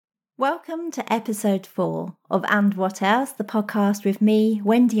Welcome to episode 4 of And What Else, the podcast with me,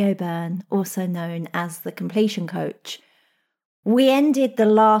 Wendy O'Byrne, also known as the Completion Coach. We ended the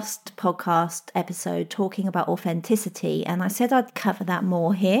last podcast episode talking about authenticity, and I said I'd cover that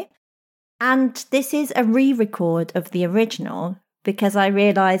more here. And this is a re-record of the original because I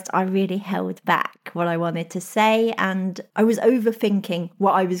realised I really held back what I wanted to say and I was overthinking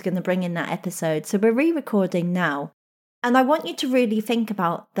what I was going to bring in that episode. So we're re-recording now. And I want you to really think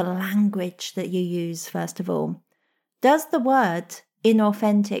about the language that you use, first of all. Does the word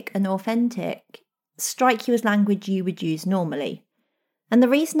inauthentic and authentic strike you as language you would use normally? And the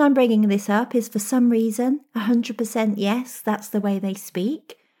reason I'm bringing this up is for some reason, 100% yes, that's the way they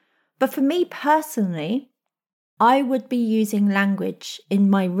speak. But for me personally, I would be using language in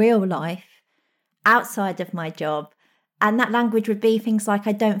my real life outside of my job. And that language would be things like,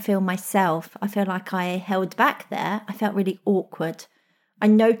 I don't feel myself. I feel like I held back there. I felt really awkward. I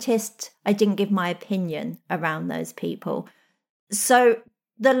noticed I didn't give my opinion around those people. So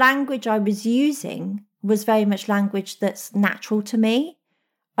the language I was using was very much language that's natural to me.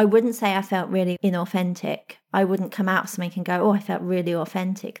 I wouldn't say I felt really inauthentic. I wouldn't come out of something and go, oh, I felt really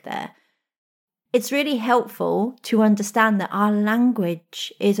authentic there. It's really helpful to understand that our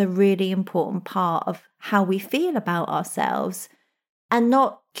language is a really important part of how we feel about ourselves and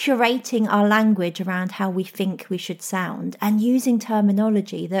not curating our language around how we think we should sound and using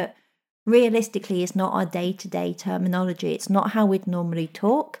terminology that realistically is not our day-to-day terminology. It's not how we'd normally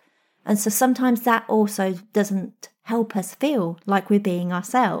talk. And so sometimes that also doesn't help us feel like we're being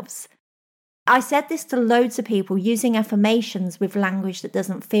ourselves. I said this to loads of people, using affirmations with language that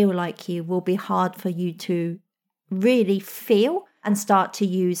doesn't feel like you will be hard for you to really feel and start to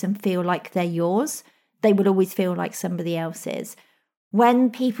use and feel like they're yours. They will always feel like somebody else's. When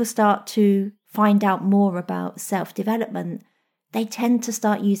people start to find out more about self-development, they tend to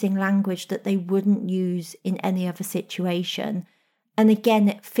start using language that they wouldn't use in any other situation. And again,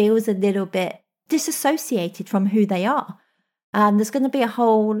 it feels a little bit disassociated from who they are. There's going to be a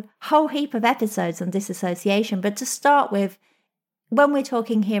whole heap of episodes on disassociation. But to start with, when we're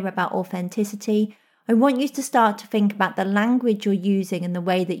talking here about authenticity, I want you to start to think about the language you're using and the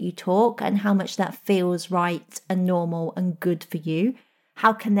way that you talk and how much that feels right and normal and good for you,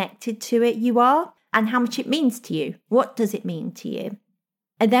 how connected to it you are, and how much it means to you. What does it mean to you?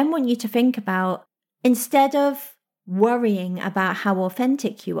 I then want you to think about, instead of worrying about how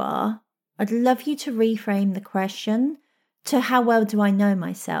authentic you are, I'd love you to reframe the question to how well do I know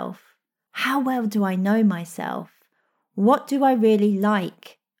myself? How well do I know myself? What do I really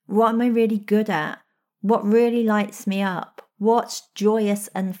like? What am I really good at? What really lights me up? What's joyous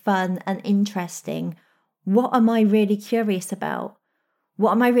and fun and interesting? What am I really curious about?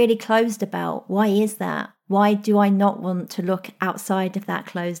 What am I really closed about? Why is that? Why do I not want to look outside of that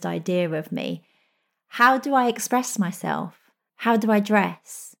closed idea of me? How do I express myself? How do I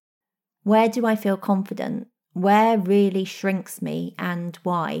dress? Where do I feel confident? Where really shrinks me and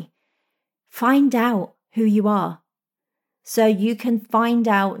why? Find out who you are so you can find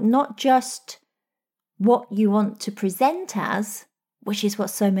out not just what you want to present as, which is what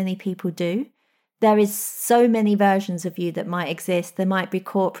so many people do. There is so many versions of you that might exist. There might be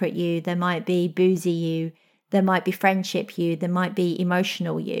corporate you, there might be boozy you, there might be friendship you, there might be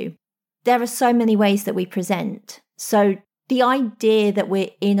emotional you. There are so many ways that we present. So the idea that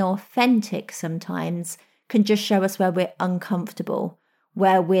we're inauthentic sometimes can just show us where we're uncomfortable,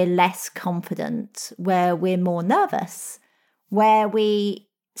 where we're less confident, where we're more nervous, where we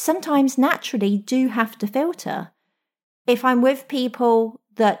sometimes naturally do have to filter. If I'm with people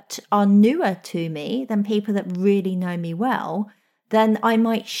that are newer to me than people that really know me well, then I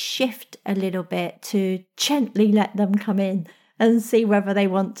might shift a little bit to gently let them come in and see whether they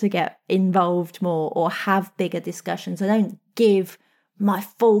want to get involved more or have bigger discussions. I don't give my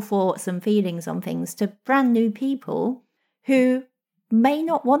full thoughts and feelings on things to brand new people who may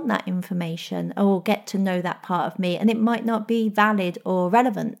not want that information or get to know that part of me, and it might not be valid or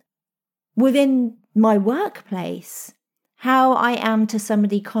relevant. Within my workplace, how I am to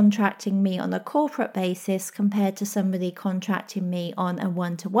somebody contracting me on a corporate basis compared to somebody contracting me on a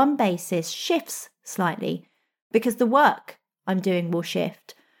one-to-one basis shifts slightly because the work I'm doing will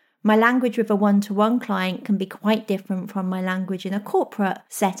shift. My language with a one-to-one client can be quite different from my language in a corporate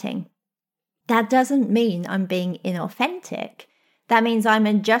setting. That doesn't mean I'm being inauthentic. That means I'm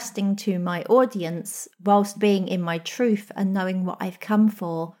adjusting to my audience whilst being in my truth and knowing what I've come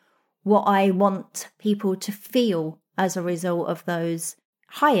for, what I want people to feel as a result of those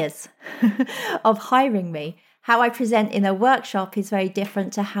hires, of hiring me. How I present in a workshop is very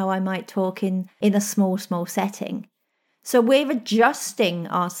different to how I might talk in a small setting. So we're adjusting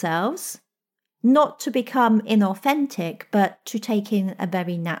ourselves, not to become inauthentic, but to take in a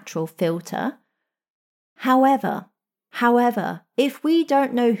very natural filter. However, if we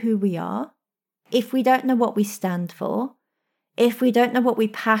don't know who we are, if we don't know what we stand for, if we don't know what we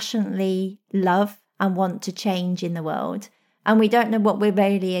passionately love and want to change in the world, and we don't know what we're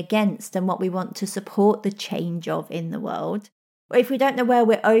really against and what we want to support the change of in the world, or if we don't know where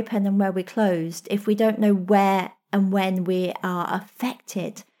we're open and where we're closed, if we don't know where and when we are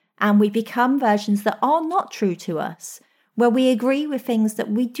affected, and we become versions that are not true to us, where we agree with things that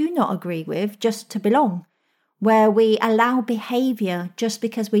we do not agree with just to belong, where we allow behavior just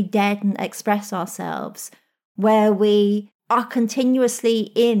because we daren't express ourselves, where we are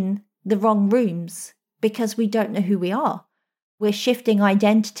continuously in the wrong rooms because we don't know who we are. We're shifting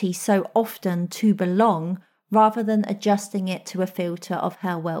identity so often to belong rather than adjusting it to a filter of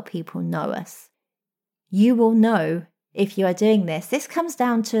how well people know us. You will know if you are doing this. This comes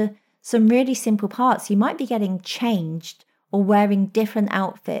down to some really simple parts. You might be getting changed or wearing different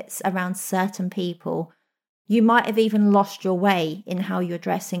outfits around certain people. You might have even lost your way in how you're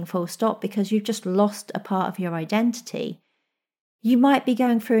dressing, full stop, because you've just lost a part of your identity. You might be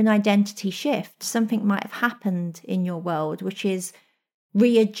going through an identity shift. Something might have happened in your world, which is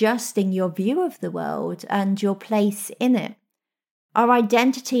readjusting your view of the world and your place in it. Our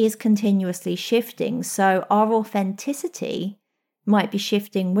identity is continuously shifting, so our authenticity might be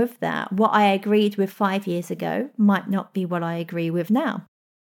shifting with that. What I agreed with 5 years ago might not be what I agree with now.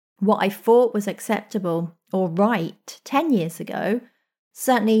 What I thought was acceptable or right 10 years ago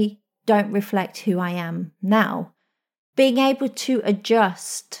certainly don't reflect who I am now. Being able to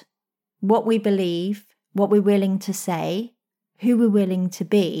adjust what we believe, what we're willing to say, who we're willing to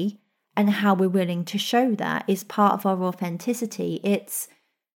be, and how we're willing to show that is part of our authenticity. It's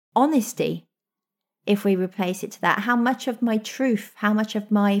honesty. If we replace it to that, how much of my truth, how much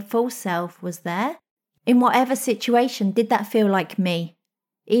of my full self was there? In whatever situation, did that feel like me?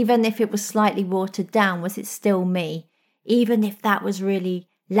 Even if it was slightly watered down, was it still me? Even if that was really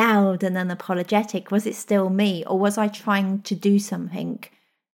loud and unapologetic, was it still me? Or was I trying to do something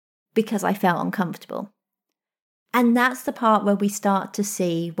because I felt uncomfortable? And that's the part where we start to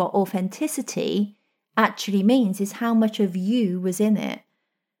see what authenticity actually means, is how much of you was in it.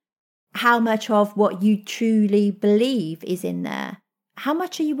 How much of what you truly believe is in there. How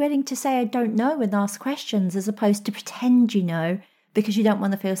much are you willing to say, I don't know, and ask questions, as opposed to pretend you know because you don't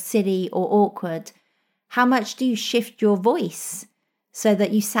want to feel silly or awkward? How much do you shift your voice so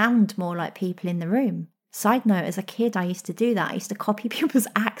that you sound more like people in the room? Side note, as a kid, I used to do that. I used to copy people's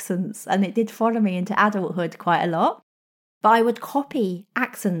accents, and it did follow me into adulthood quite a lot. But I would copy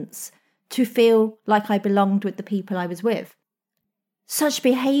accents to feel like I belonged with the people I was with. Such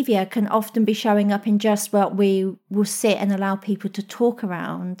behaviour can often be showing up in just what we will sit and allow people to talk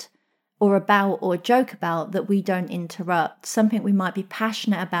around or about or joke about that we don't interrupt. Something we might be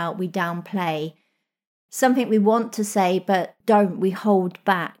passionate about, we downplay. Something we want to say but don't, we hold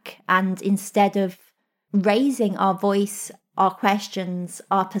back. And instead of raising our voice, our questions,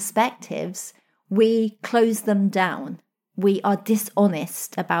 our perspectives, we close them down. We are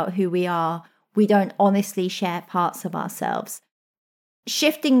dishonest about who we are. We don't honestly share parts of ourselves.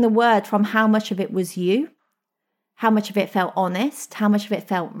 Shifting the word from how much of it was you, how much of it felt honest, how much of it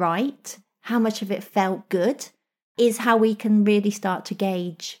felt right, how much of it felt good, is how we can really start to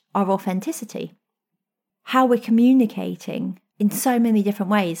gauge our authenticity. How we're communicating in so many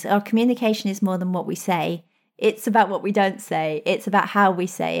different ways. Our communication is more than what we say. It's about what we don't say. It's about how we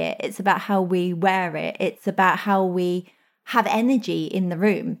say it. It's about how we wear it. It's about how we have energy in the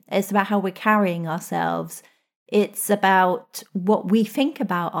room. It's about how we're carrying ourselves. It's about what we think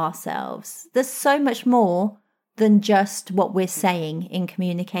about ourselves. There's so much more than just what we're saying in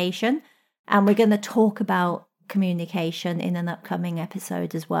communication. And we're going to talk about communication in an upcoming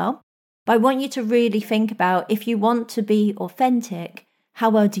episode as well. But I want you to really think about, if you want to be authentic, how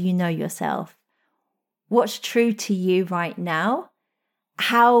well do you know yourself? What's true to you right now?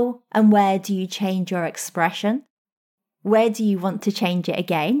 How and where do you change your expression? Where do you want to change it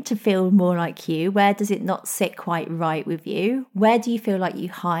again to feel more like you? Where does it not sit quite right with you? Where do you feel like you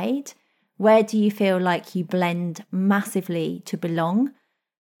hide? Where do you feel like you blend massively to belong?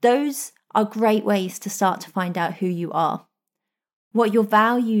 Those are great ways to start to find out who you are, what your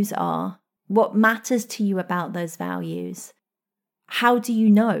values are, what matters to you about those values. How do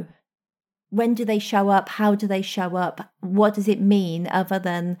you know? When do they show up? How do they show up? What does it mean other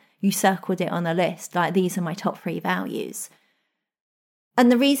than you circled it on a list, like these are my top 3 values?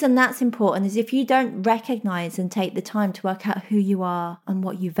 And the reason that's important is if you don't recognize and take the time to work out who you are and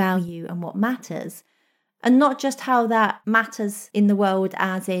what you value and what matters, And not just how that matters in the world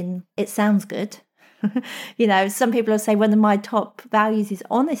as in it sounds good. Some people will say one of my top values is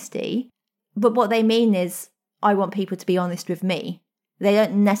honesty, but what they mean is I want people to be honest with me. They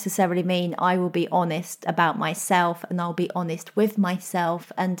don't necessarily mean I will be honest about myself and I'll be honest with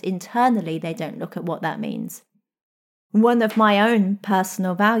myself, and internally they don't look at what that means. One of my own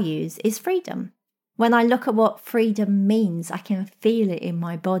personal values is freedom. When I look at what freedom means, I can feel it in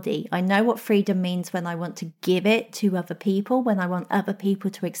my body. I know what freedom means when I want to give it to other people, when I want other people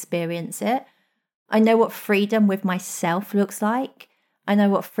to experience it. I know what freedom with myself looks like. I know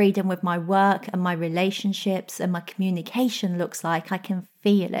what freedom with my work and my relationships and my communication looks like. I can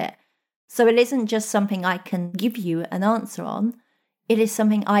feel it. So it isn't just something I can give you an answer on. It is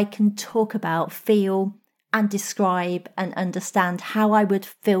something I can talk about, feel, and describe and understand how I would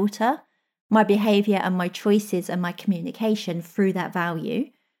filter my behavior and my choices and my communication through that value,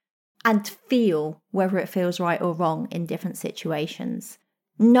 and feel whether it feels right or wrong in different situations.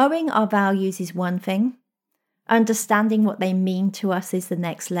 Knowing our values is one thing. Understanding what they mean to us is the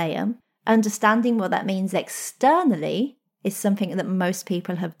next layer. Understanding what that means externally is something that most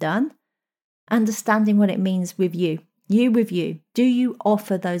people have done. Understanding what it means with you with you. Do you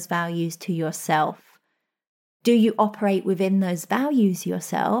offer those values to yourself? Do you operate within those values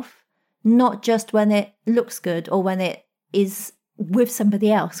yourself? Not just when it looks good or when it is with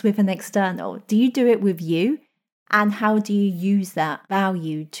somebody else, with an external. Do you do it with you? And how do you use that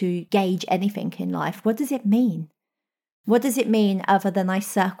value to gauge anything in life? What does it mean? What does it mean other than I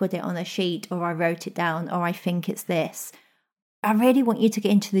circled it on a sheet or I wrote it down or I think it's this? I really want you to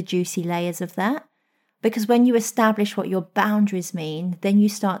get into the juicy layers of that, because when you establish what your boundaries mean, then you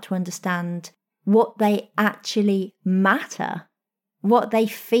start to understand what they actually matter, what they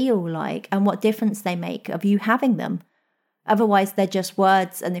feel like, and what difference they make of you having them. Otherwise, they're just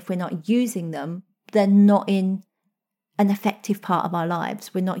words, and if we're not using them, they're not in an effective part of our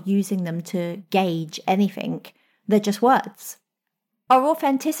lives. We're not using them to gauge anything. They're just words. Our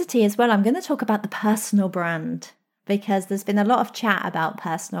authenticity as well. I'm going to talk about the personal brand, because there's been a lot of chat about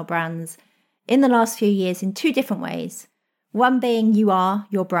personal brands in the last few years in two different ways. One being you are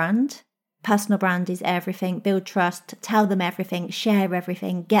your brand. Personal brand is everything. Build trust, tell them everything, share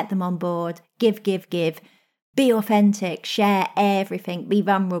everything, get them on board, give. Be authentic, share everything, be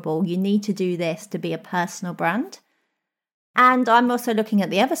vulnerable. You need to do this to be a personal brand. And I'm also looking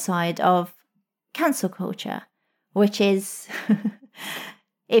at the other side of cancel culture, which is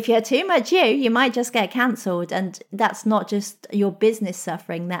if you're too much you might just get cancelled. And that's not just your business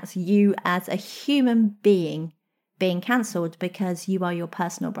suffering, that's you as a human being being cancelled because you are your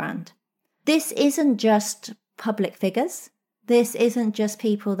personal brand. This isn't just public figures. This isn't just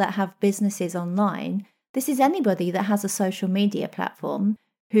people that have businesses online. This is anybody that has a social media platform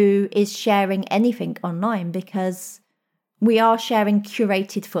who is sharing anything online, because we are sharing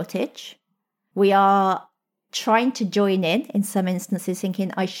curated footage. We are trying to join in some instances,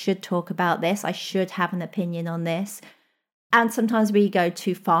 thinking, I should talk about this. I should have an opinion on this. And sometimes we go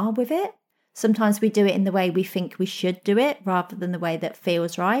too far with it. Sometimes we do it in the way we think we should do it rather than the way that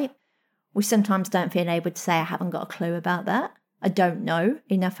feels right. We sometimes don't feel able to say, I haven't got a clue about that. I don't know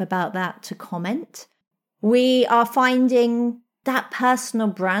enough about that to comment. We are finding that personal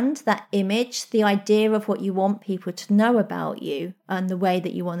brand, that image, the idea of what you want people to know about you and the way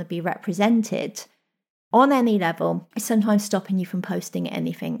that you want to be represented on any level is sometimes stopping you from posting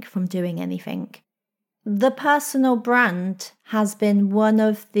anything, from doing anything. The personal brand has been one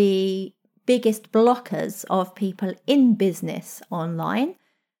of the biggest blockers of people in business online,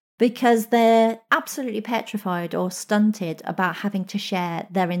 because they're absolutely petrified or stunted about having to share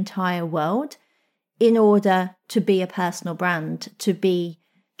their entire world in order to be a personal brand, to be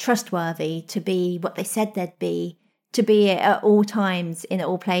trustworthy, to be what they said they'd be, to be at all times, in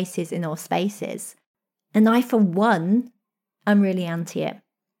all places, in all spaces. And I, for one, am really anti it.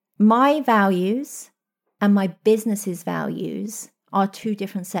 My values and my business's values are two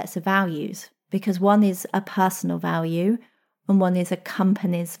different sets of values, because one is a personal value and one is a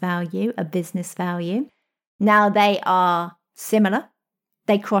company's value, a business value. Now, they are similar,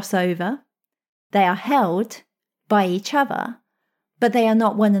 they cross over, they are held by each other, but they are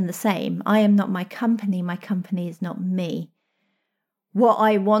not one and the same. I am not my company is not me. What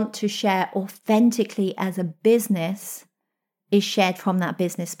I want to share authentically as a business is shared from that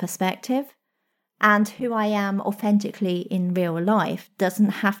business perspective, and who I am authentically in real life doesn't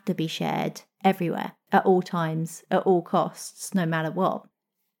have to be shared everywhere, at all times, at all costs, no matter what.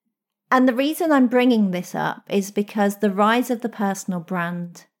 And the reason I'm bringing this up is because the rise of the personal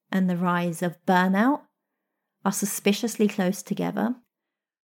brand and the rise of burnout are suspiciously close together.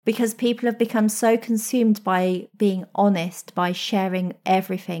 because people have become so consumed by being honest, by sharing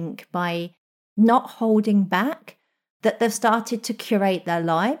everything, by not holding back, that they've started to curate their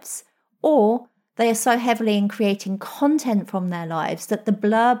lives, or they are so heavily in creating content from their lives that the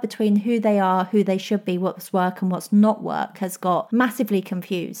blur between who they are, who they should be, what's work and what's not work has got massively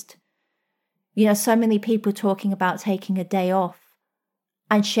confused. So many people talking about taking a day off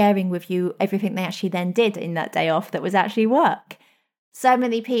and sharing with you everything they actually then did in that day off that was actually work. So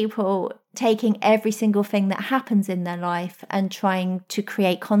many people taking every single thing that happens in their life and trying to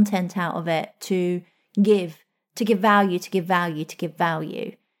create content out of it to give value.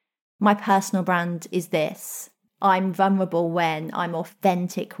 My personal brand is this. I'm vulnerable when, I'm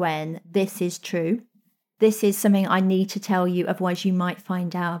authentic when, this is true. This is something I need to tell you, otherwise you might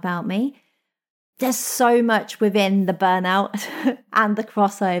find out about me. There's so much within the burnout and the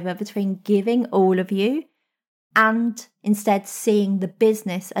crossover between giving all of you and instead seeing the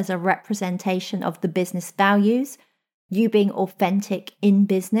business as a representation of the business values, you being authentic in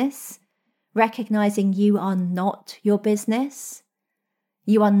business, recognizing you are not your business,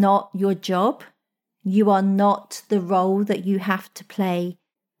 you are not your job, you are not the role that you have to play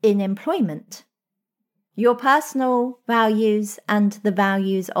in employment. Your personal values and the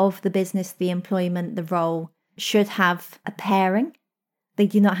values of the business, the employment, the role should have a pairing. They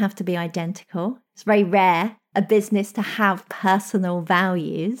do not have to be identical. It's very rare a business to have personal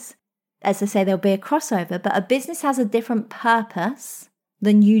values. As I say, there'll be a crossover, but a business has a different purpose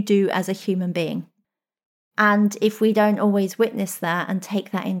than you do as a human being. And if we don't always witness that and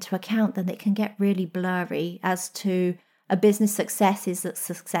take that into account, then it can get really blurry as to a business success is the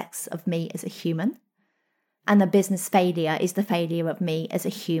success of me as a human, and a business failure is the failure of me as a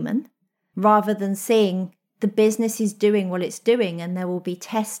human, rather than seeing the business is doing what it's doing, and there will be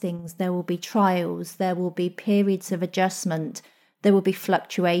testings, there will be trials, there will be periods of adjustment, there will be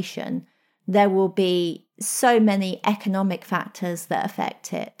fluctuation, there will be so many economic factors that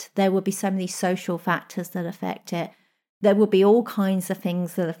affect it, there will be so many social factors that affect it, there will be all kinds of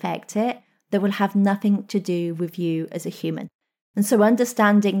things that affect it that will have nothing to do with you as a human. And so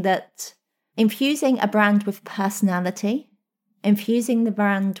understanding that infusing a brand with personality, infusing the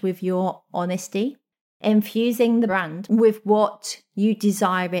brand with your honesty, infusing the brand with what you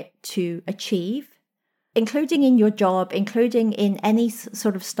desire it to achieve, including in your job, including in any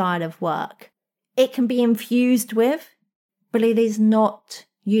sort of style of work. It can be infused with, but it is not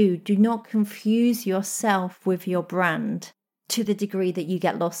you. Do not confuse yourself with your brand to the degree that you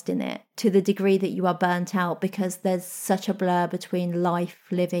get lost in it, to the degree that you are burnt out because there's such a blur between life,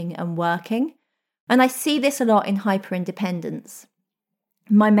 living and working. And I see this a lot in hyper-independence.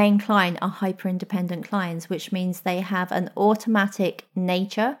 My main client are hyper-independent clients, which means they have an automatic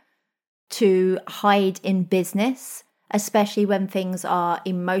nature to hide in business, especially when things are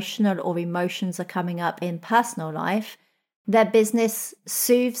emotional or emotions are coming up in personal life. Their business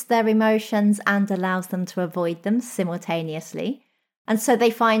soothes their emotions and allows them to avoid them simultaneously. And so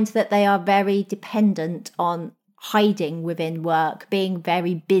they find that they are very dependent on hiding within work, being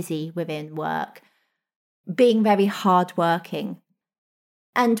very busy within work, being very hardworking.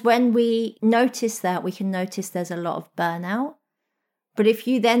 And when we notice that, we can notice there's a lot of burnout. But if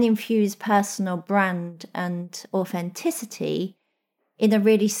you then infuse personal brand and authenticity in a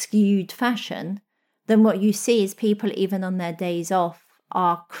really skewed fashion, then what you see is people, even on their days off,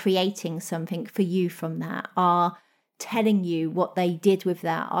 are creating something for you from that, are telling you what they did with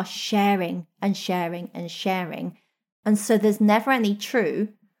that, are sharing and sharing and sharing. And so there's never any true,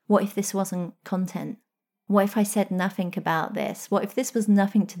 what if this wasn't content? What if I said nothing about this? What if this was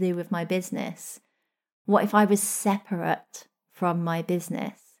nothing to do with my business? What if I was separate from my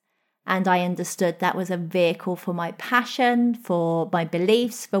business and I understood that was a vehicle for my passion, for my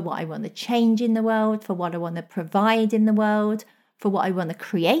beliefs, for what I want to change in the world, for what I want to provide in the world, for what I want to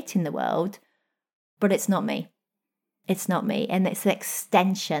create in the world, but it's not me. It's not me. And it's an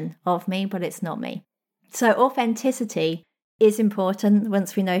extension of me, but it's not me. So authenticity is important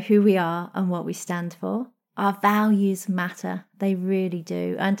once we know who we are and what we stand for. Our values matter. They really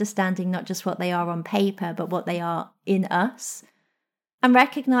do. Understanding not just what they are on paper, but what they are in us. And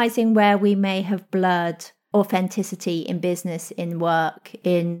recognizing where we may have blurred authenticity in business, in work,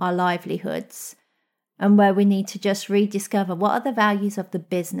 in our livelihoods, and where we need to just rediscover what are the values of the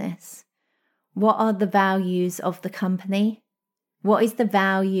business? What are the values of the company? What is the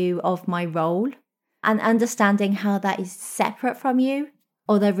value of my role? And understanding how that is separate from you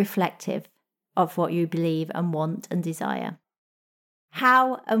or they're reflective of what you believe and want and desire.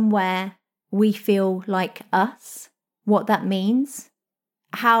 How and where we feel like us, what that means,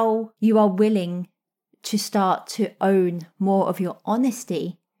 how you are willing to start to own more of your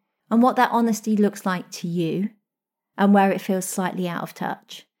honesty and what that honesty looks like to you and where it feels slightly out of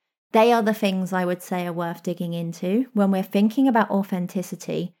touch. They are the things I would say are worth digging into. When we're thinking about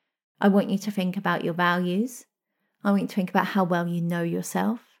authenticity, I want you to think about your values. I want you to think about how well you know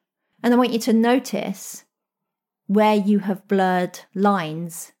yourself. And I want you to notice where you have blurred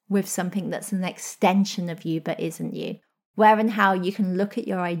lines with something that's an extension of you but isn't you. Where and how you can look at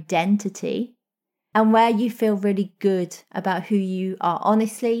your identity and where you feel really good about who you are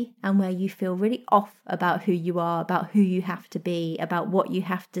honestly and where you feel really off about who you are, about who you have to be, about what you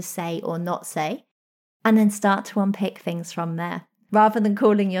have to say or not say. And then start to unpick things from there. Rather than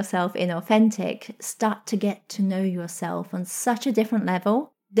calling yourself inauthentic, start to get to know yourself on such a different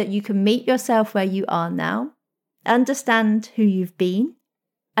level that you can meet yourself where you are now, understand who you've been,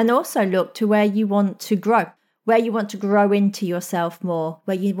 and also look to where you want to grow, where you want to grow into yourself more,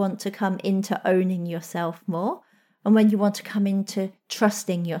 where you want to come into owning yourself more, and when you want to come into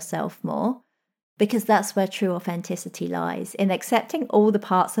trusting yourself more, because that's where true authenticity lies, in accepting all the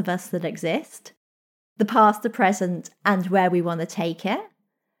parts of us that exist, the past, the present, and where we want to take it,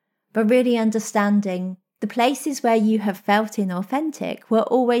 but really understanding the places where you have felt inauthentic were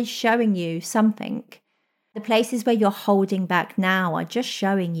always showing you something. The places where you're holding back now are just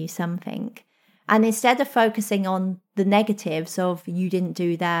showing you something. And instead of focusing on the negatives of you didn't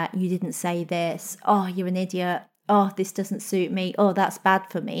do that, you didn't say this, oh, you're an idiot, oh, this doesn't suit me, oh, that's bad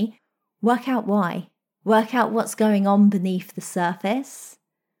for me, work out why. Work out what's going on beneath the surface.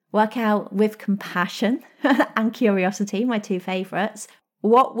 Work out with compassion and curiosity, my two favourites,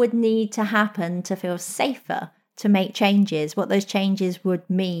 what would need to happen to feel safer to make changes, what those changes would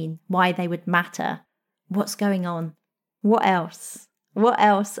mean, why they would matter. What's going on? What else? What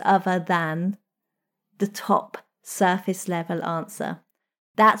else other than the top surface level answer?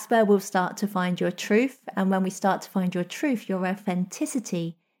 That's where we'll start to find your truth. And when we start to find your truth, your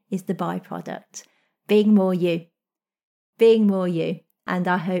authenticity is the byproduct. Being more you. Being more you. And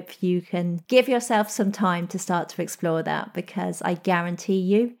I hope you can give yourself some time to start to explore that, because I guarantee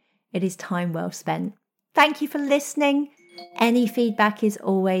you it is time well spent. Thank you for listening. Any feedback is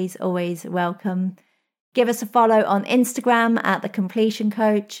always, always welcome. Give us a follow on Instagram at The Completion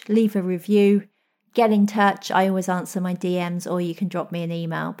Coach. Leave a review. Get in touch. I always answer my DMs, or you can drop me an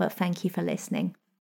email. But thank you for listening.